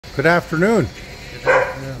Good afternoon. Good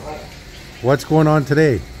afternoon. What's going on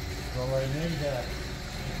today? Well, I made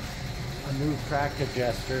a new track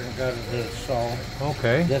adjuster and got it installed.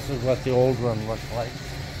 Okay. This is what the old one looked like.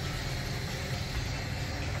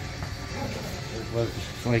 It was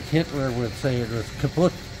like Hitler would say, it was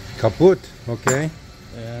kaput. Kaput. Okay.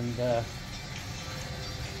 And I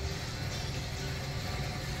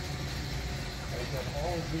got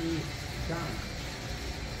all these done.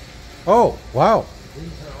 Oh, wow.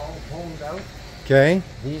 These are all honed out. Okay.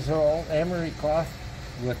 These are all emery cloth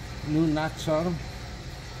with new nuts on them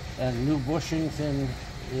and new bushings in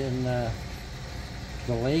the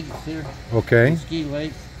legs here. Okay. The ski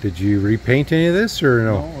legs. Did you repaint any of this or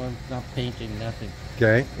no? No, I'm not painting nothing.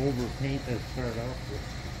 Okay. Over paint to start off with.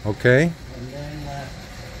 Okay. And then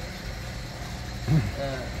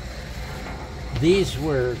these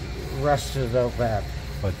were rusted out bad.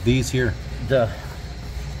 But these here. The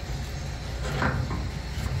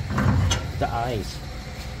eyes.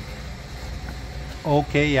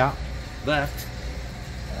 Okay, yeah. But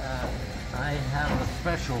I have a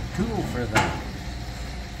special tool for that.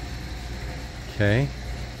 Okay.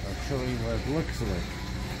 I'll show you what it looks like.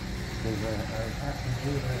 Because I have to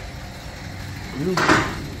do that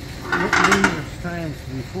numerous times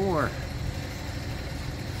before.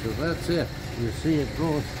 So that's it. You see it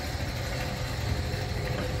goes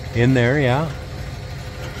In there, yeah.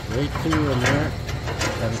 right through in there.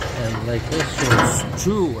 And like this, so it's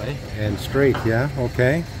true, eh? And straight, yeah.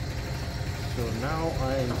 Okay. So now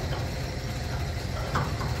I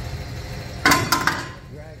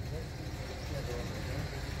drag this shit over here.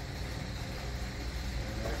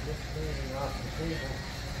 And I'm just cleaning off the table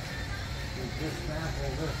to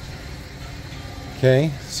dismantle this.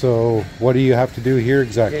 Okay. So what do you have to do here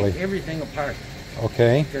exactly? Take everything apart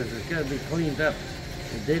Okay. because it's got to be cleaned up.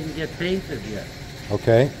 It didn't get painted yet.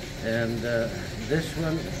 Okay. And this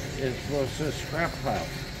one is supposed to scrap pile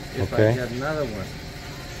if Okay. I get another one.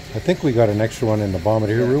 I think we got an extra one in the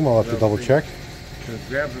Bombardier room. I'll have to double check. So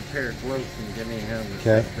grab a pair of gloves and give me a hand.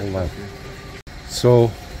 Okay, hold on.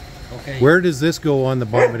 So, Okay. where does this go on the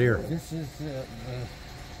Bombardier? This is the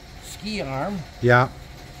ski arm Yeah.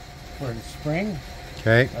 for the spring,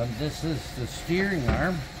 Okay. and this is the steering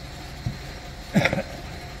arm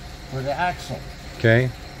for the axle. Okay.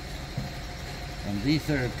 And these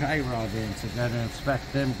are tie rod ends. I gotta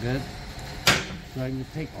inspect them good. So I can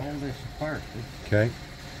take all this apart. Okay.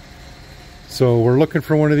 So we're looking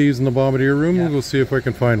for one of these in the Bombardier room. Yeah. We'll see if I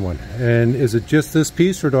can find one. And is it just this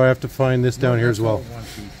piece, or do I have to find this down here as well? One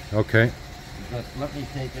piece. Okay. But let me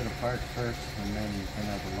take it apart first, and then you can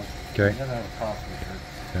have a look. Okay. I'm gonna have a coffee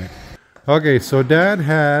first. Okay. Okay. So Dad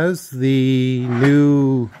has the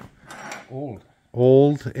new,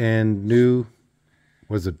 old and new.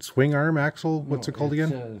 Was it swing arm axle? What's it called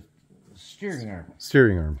again? Steering arm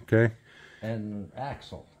Steering arm. Okay. and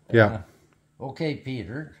axle. Yeah. Okay,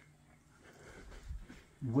 Peter.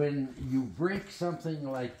 When you break something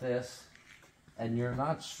like this and you're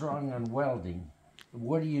not strong on welding,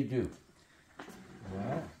 what do?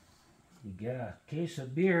 Well, you get a case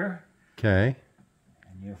of beer Okay.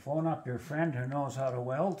 and you phone up your friend who knows how to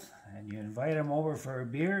weld and you invite him over for a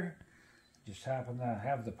beer. Just happen to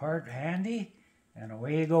have the part handy and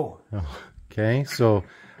away you go. Okay. So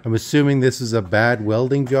I'm assuming this is a bad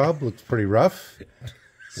welding job. Looks pretty rough.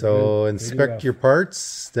 So inspect rough. your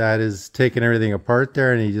parts. Dad is taking everything apart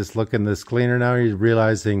there, and he's just looking this cleaner now. He's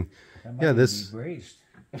realizing, That might yeah, even this, be brazed.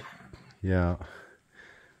 yeah.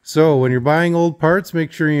 So when you're buying old parts,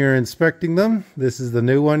 make sure you're inspecting them. This is the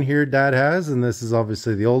new one here Dad has, and this is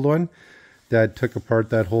obviously the old one. Dad took apart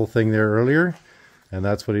that whole thing there earlier, and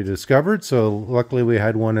that's what he discovered. So luckily we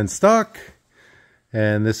had one in stock.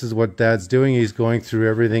 And this is what Dad's doing. He's going through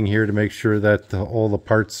everything here to make sure that all the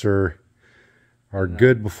parts are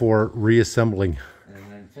good before reassembling. And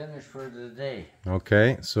then finish for the day.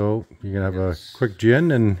 Okay, so you're gonna have a quick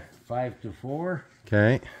gin and 5 to 4.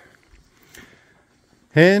 okay.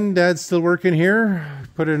 And Dad's still working here.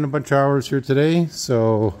 Put in a bunch of hours here today.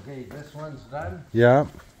 So Okay, this one's done. yeah.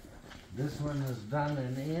 This one is done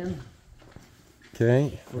and in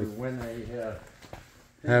Okay. for when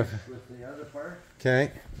I Have finish with the other part.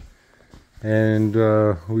 okay. And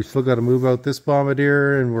we still got to move out this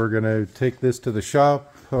Bombardier, and we're gonna take this to the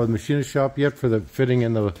shop, the machinist shop yet, for the fitting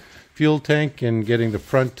in the fuel tank and getting the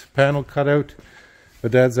front panel cut out.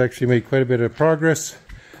 But Dad's actually made quite a bit of progress.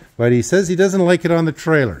 But he says he doesn't like it on the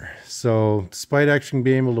trailer. So despite actually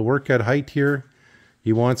being able to work at height here,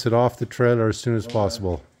 he wants it off the trailer as soon as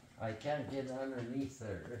possible. I can't get underneath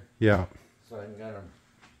there. Yeah. So I'm gonna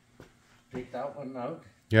take that one out.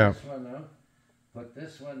 Yeah. This one out. Put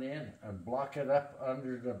this one in and block it up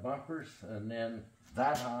under the bumpers, and then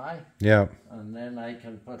that high. Yeah. And then I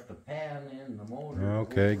can put the pan in the motor.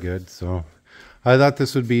 Okay, good. So I thought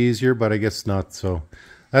this would be easier, but I guess not. So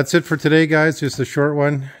that's it for today, guys. Just a short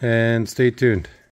one, and stay tuned.